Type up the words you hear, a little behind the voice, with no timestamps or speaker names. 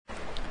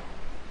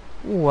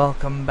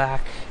Welcome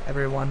back,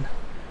 everyone,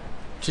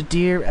 to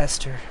Dear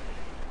Esther,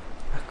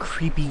 a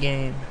creepy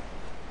game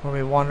where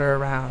we wander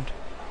around.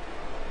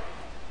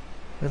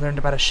 We learned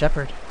about a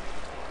shepherd.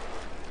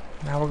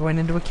 Now we're going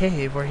into a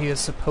cave where he has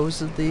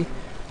supposedly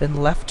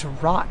been left to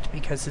rot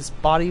because his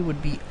body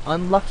would be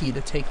unlucky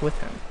to take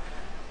with him.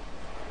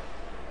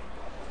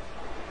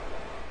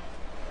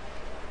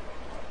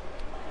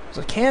 There's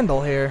a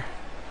candle here,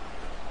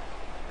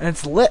 and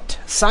it's lit.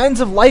 Signs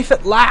of life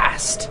at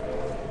last!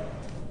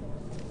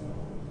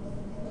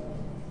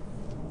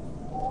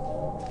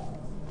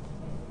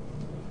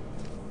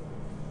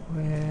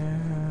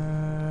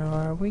 Where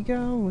are we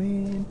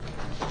going?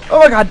 Oh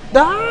my god!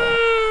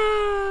 Ah!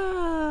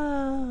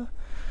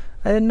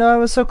 I didn't know I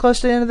was so close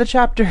to the end of the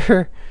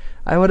chapter.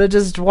 I would have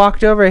just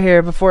walked over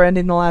here before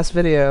ending the last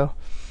video.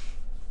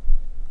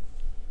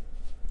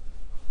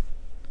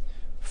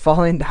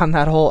 Falling down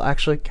that hole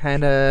actually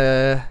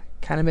kinda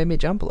made me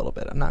jump a little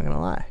bit, I'm not gonna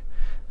lie.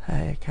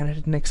 I kinda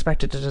didn't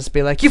expect it to just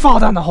be like, you fall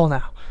down the hole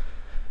now!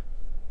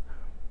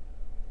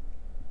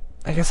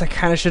 I guess I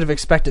kinda should have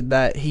expected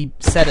that. He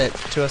said it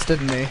to us,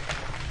 didn't he?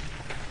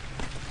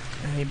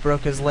 And he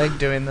broke his leg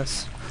doing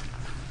this.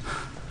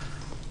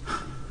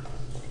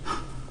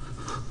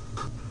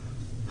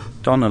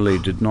 Donnelly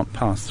did not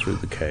pass through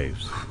the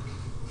caves.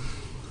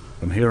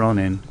 From here on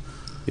in,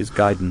 his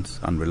guidance,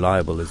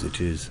 unreliable as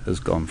it is, has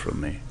gone from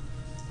me.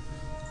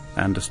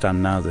 I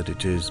understand now that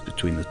it is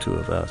between the two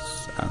of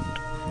us and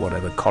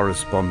whatever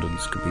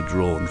correspondence could be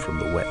drawn from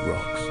the wet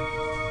rocks.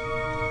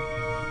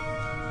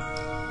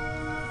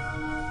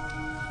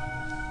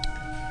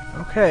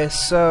 Okay,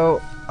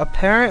 so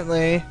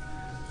apparently...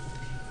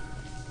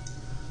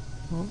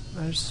 Oh,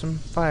 there's some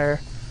fire.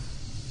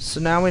 So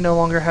now we no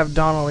longer have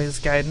Donnelly's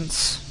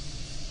guidance.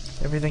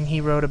 Everything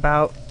he wrote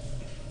about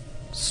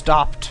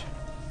stopped.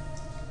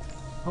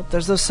 Oh,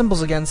 there's those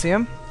symbols again, see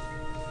them?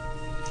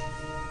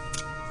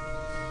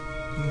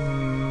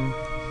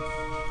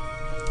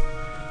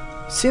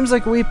 Seems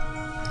like we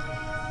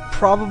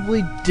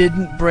probably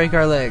didn't break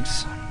our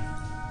legs.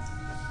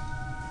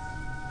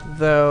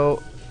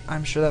 Though,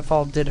 I'm sure that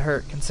fall did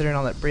hurt, considering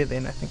all that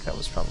breathing. I think that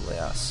was probably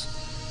us.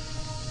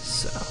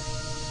 So...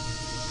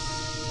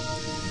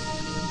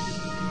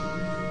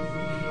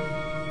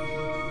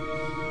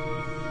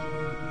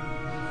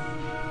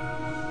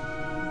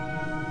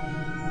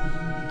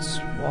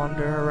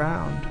 wander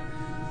around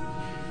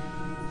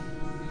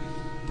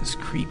this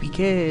creepy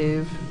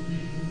cave.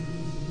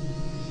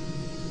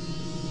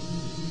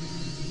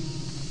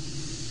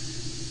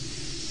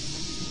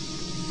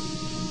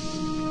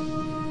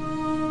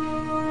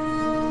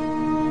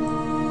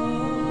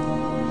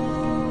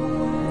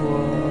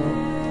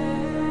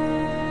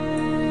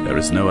 There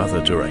is no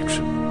other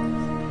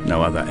direction,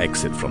 no other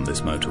exit from this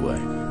motorway.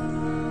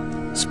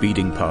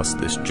 Speeding past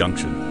this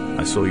junction,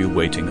 I saw you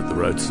waiting at the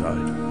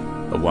roadside.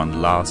 A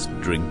one last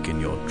drink in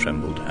your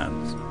trembled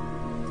hands.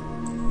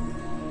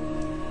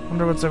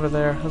 Wonder what's over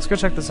there. Let's go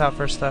check this out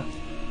first, though.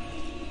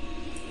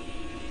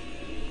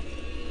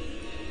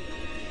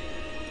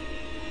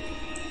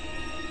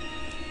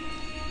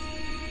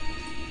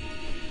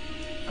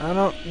 I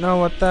don't know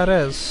what that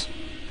is.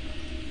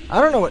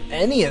 I don't know what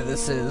any of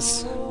this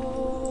is.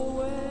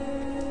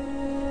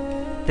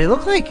 They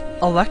look like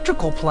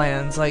electrical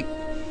plans. Like,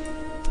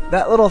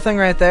 that little thing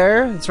right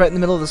there, it's right in the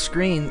middle of the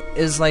screen,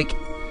 is like...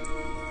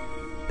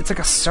 it's like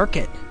a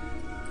circuit.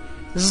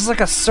 This is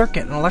like a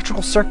circuit, an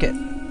electrical circuit.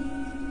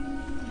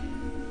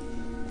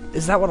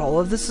 Is that what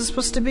all of this is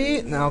supposed to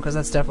be? No, because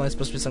that's definitely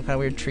supposed to be some kind of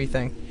weird tree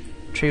thing.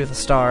 Tree with a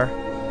star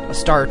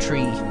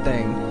tree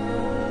thing.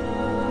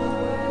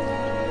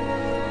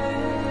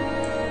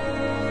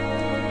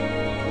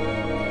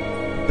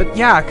 But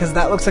yeah, because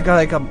that looks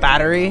like a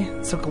battery.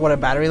 It's like what a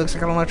battery looks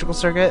like on an electrical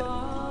circuit.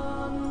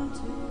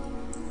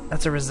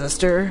 That's a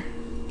resistor.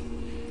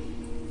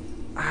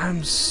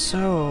 I'm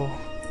so...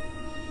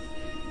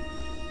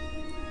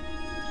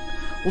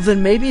 well,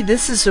 then maybe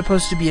this is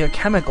supposed to be a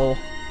chemical.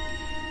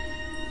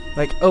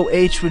 Like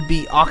OH would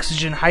be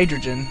oxygen,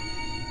 hydrogen.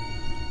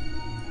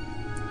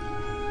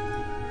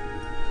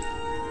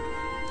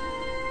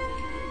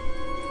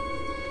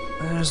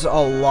 There's a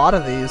lot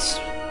of these.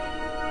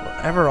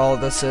 Whatever all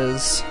of this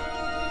is.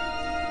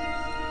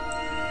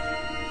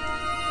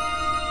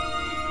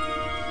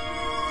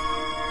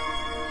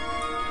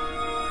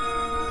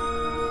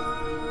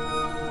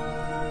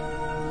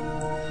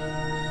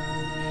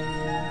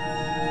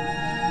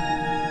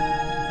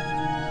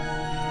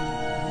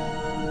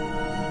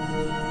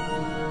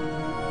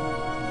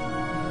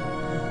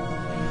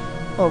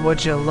 Oh,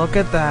 would you look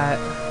at that?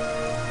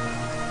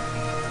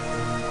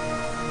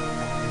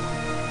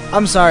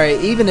 I'm sorry,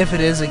 even if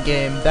it is a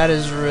game, that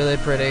is really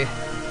pretty.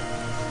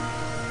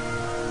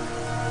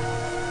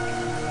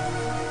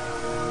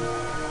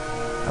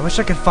 I wish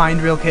I could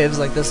find real caves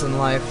like this in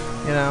life,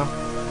 you know?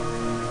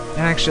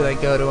 And actually,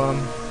 like, go to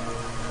them.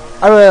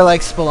 I really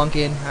like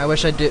spelunking. I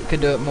wish I could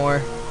do it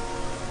more.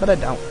 But I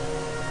don't.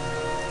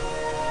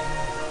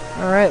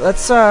 Alright,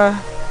 let's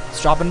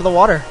drop into the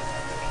water.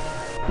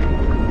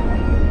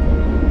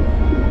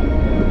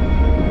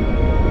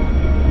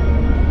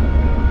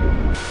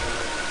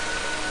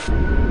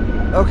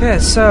 Okay,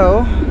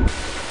 so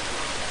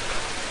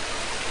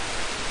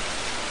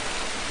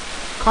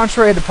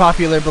contrary to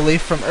popular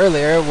belief from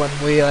earlier when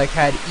we like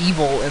had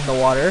evil in the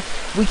water,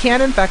 we can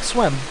in fact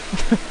swim.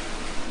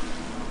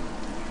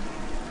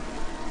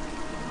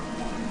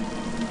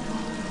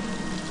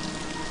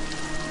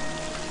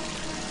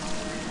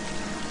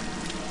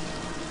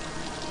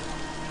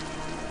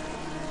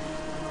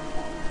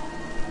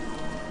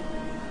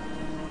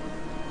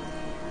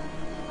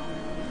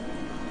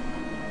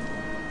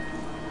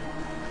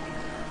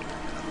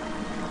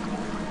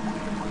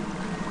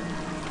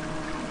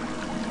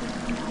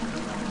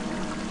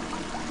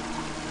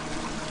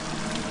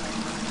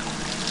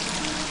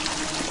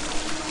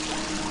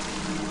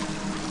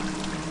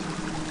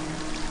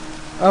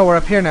 Oh, we're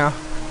up here now.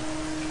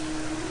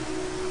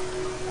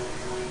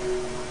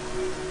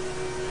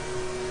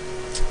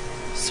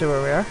 See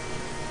where we are.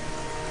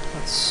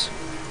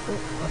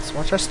 Let's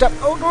watch our step.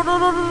 Oh no no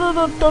no no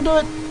no no! Don't do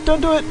it!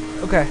 Don't do it!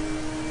 Okay.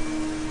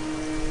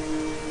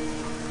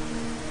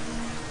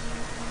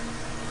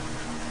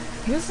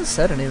 He hasn't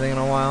said anything in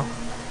a while.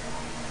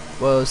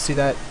 Whoa! See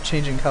that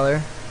changing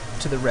color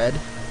to the red?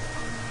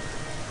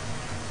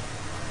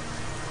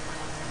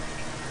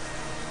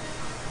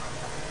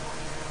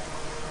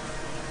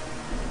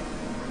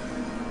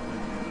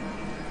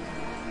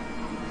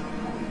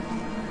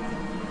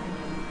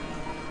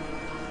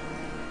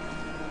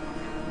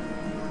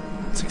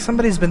 It's like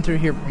somebody's been through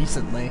here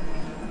recently.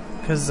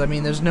 Because, I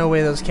mean, there's no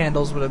way those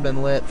candles would have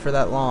been lit for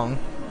that long.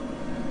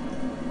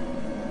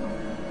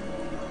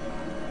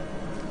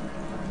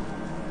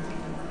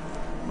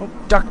 Oh,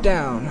 duck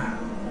down.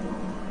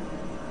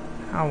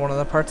 Now, one of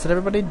the parts that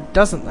everybody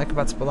doesn't like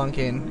about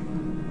spelunking,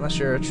 unless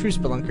you're a true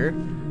spelunker,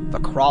 the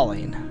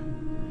crawling.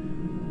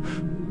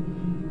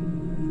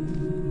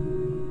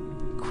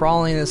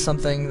 Crawling is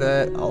something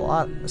that a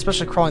lot,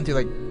 especially crawling through,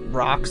 like,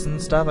 rocks and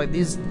stuff, like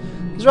these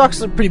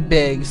rocks are pretty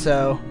big,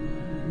 so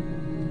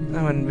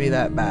that wouldn't be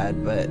that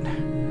bad, but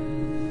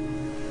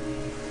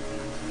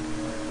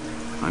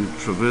I'm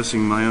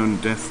traversing my own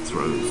death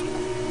throes.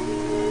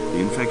 The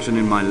infection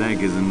in my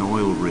leg is an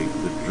oil rig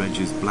that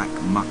dredges black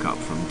muck up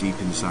from deep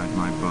inside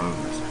my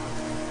bones.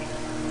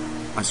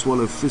 I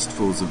swallow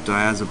fistfuls of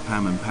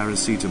diazepam and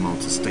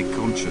paracetamol to stay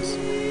conscious.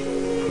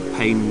 The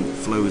pain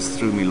flows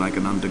through me like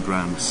an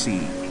underground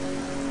sea.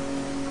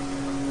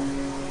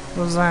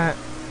 what was that?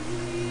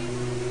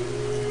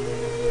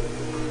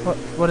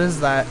 What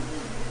is that?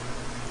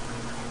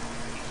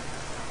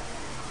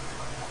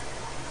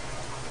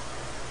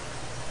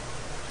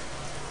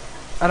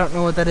 I don't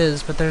know what that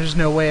is, but there's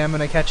no way I'm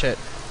gonna catch it.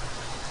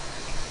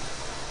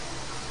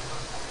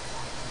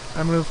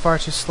 I moved far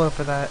too slow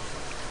for that.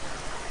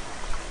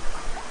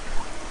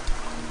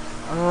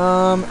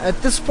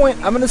 At this point,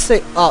 I'm gonna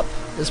say up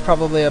is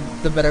probably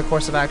the better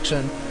course of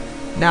action.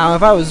 Now,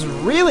 if I was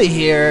really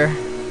here,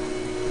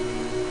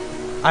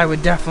 I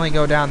would definitely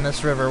go down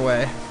this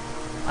riverway.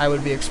 I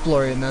would be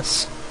exploring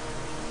this.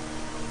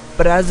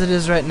 But as it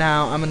is right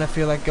now, I'm gonna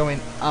feel like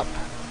going up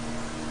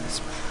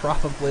is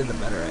probably the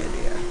better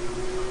idea.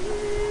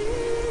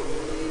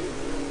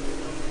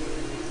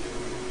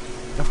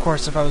 Of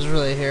course, if I was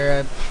really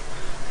here,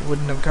 I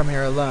wouldn't have come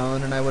here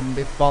alone, and I wouldn't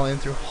be falling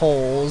through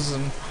holes,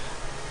 and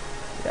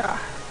yeah,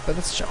 but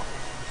let's chill.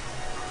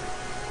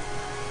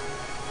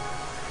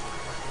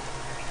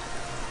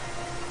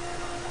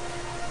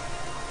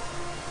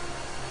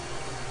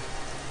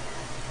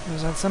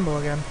 There's that symbol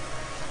again.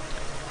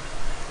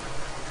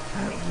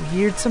 That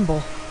weird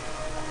symbol.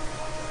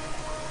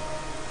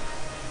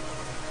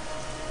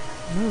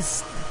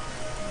 This.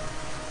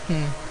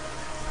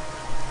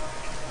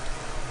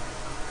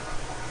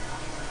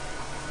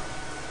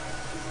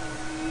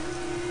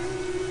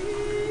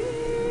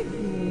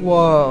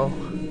 Whoa.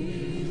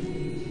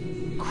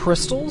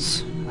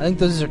 Crystals? I think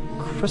those are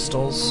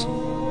crystals.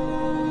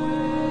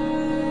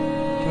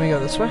 Can we go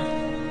this way?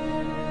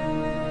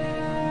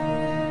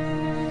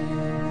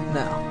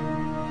 No.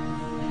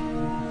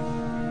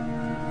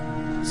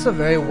 It's a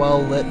very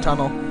well lit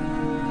tunnel.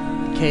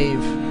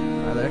 Cave,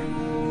 rather.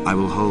 I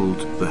will hold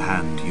the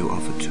hand you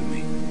offer to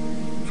me,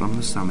 from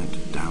the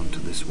summit down to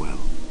this well,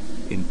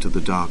 into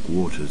the dark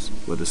waters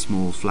where the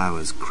small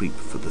flowers creep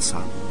for the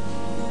sun.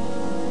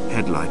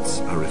 Headlights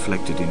are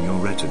reflected in your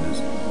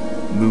retinas,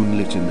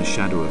 moonlit in the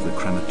shadow of the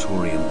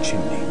crematorium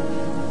chimney.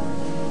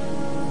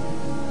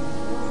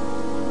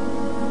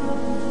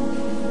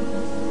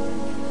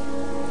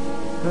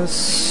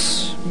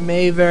 This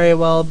may very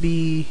well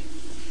be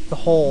the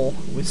hole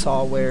we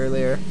saw way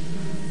earlier.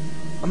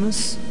 I'm gonna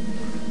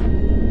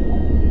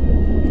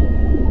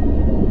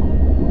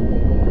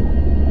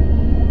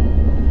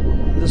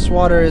This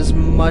water is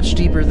much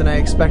deeper than I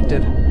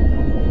expected.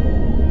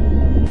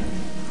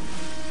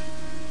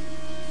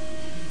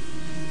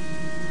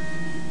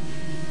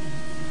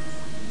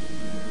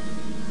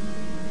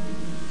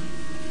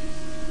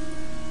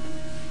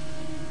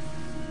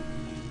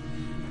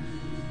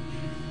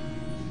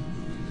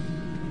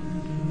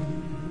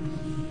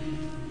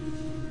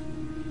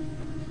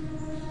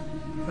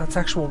 That's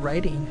actual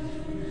writing.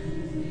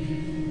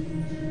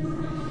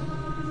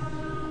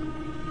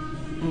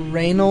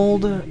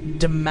 Reynold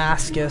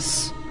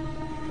Damascus.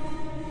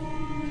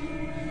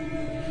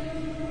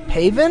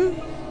 Paven?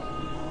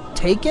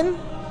 Taken?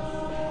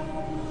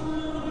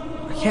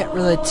 I can't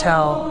really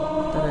tell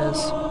what that is.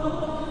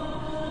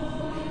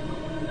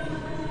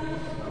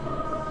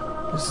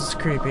 This is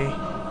creepy.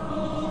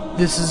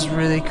 This is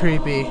really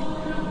creepy.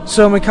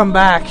 So when we come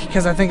back,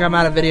 because I think I'm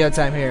out of video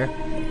time here,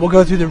 we'll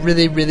go through the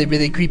really, really,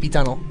 really creepy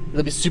tunnel.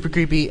 It'll be super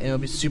creepy, and it'll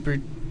be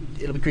creepy.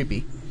 It'll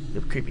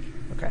be creepy.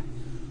 Okay.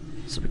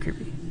 This will be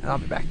creepy. And I'll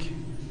be back.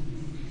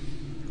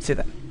 See you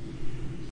then.